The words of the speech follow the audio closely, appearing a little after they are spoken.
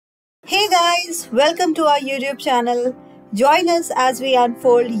Hey guys, welcome to our YouTube channel. Join us as we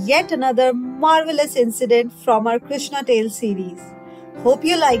unfold yet another marvelous incident from our Krishna Tales series. Hope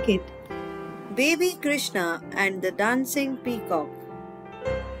you like it. Baby Krishna and the Dancing Peacock.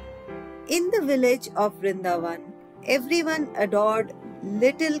 In the village of Vrindavan, everyone adored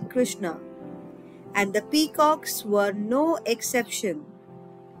little Krishna, and the peacocks were no exception.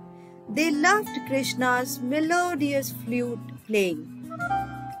 They loved Krishna's melodious flute playing.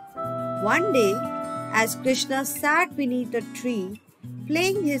 One day, as Krishna sat beneath a tree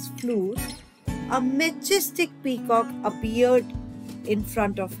playing his flute, a majestic peacock appeared in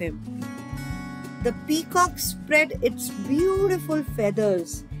front of him. The peacock spread its beautiful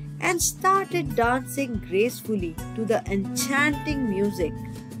feathers and started dancing gracefully to the enchanting music.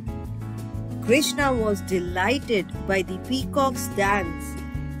 Krishna was delighted by the peacock's dance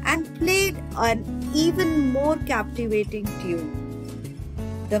and played an even more captivating tune.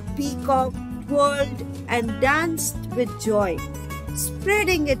 The peacock twirled and danced with joy,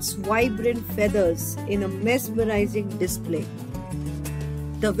 spreading its vibrant feathers in a mesmerizing display.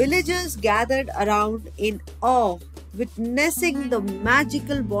 The villagers gathered around in awe, witnessing the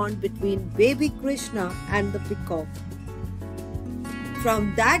magical bond between baby Krishna and the peacock.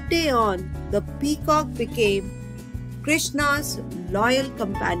 From that day on, the peacock became Krishna's loyal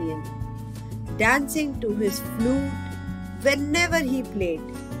companion, dancing to his flute whenever he played.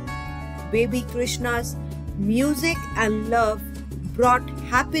 Baby Krishna's music and love brought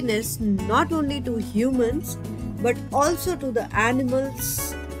happiness not only to humans but also to the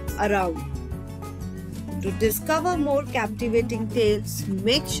animals around. To discover more captivating tales,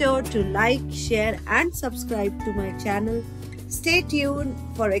 make sure to like, share and subscribe to my channel. Stay tuned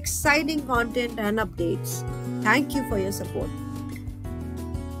for exciting content and updates. Thank you for your support.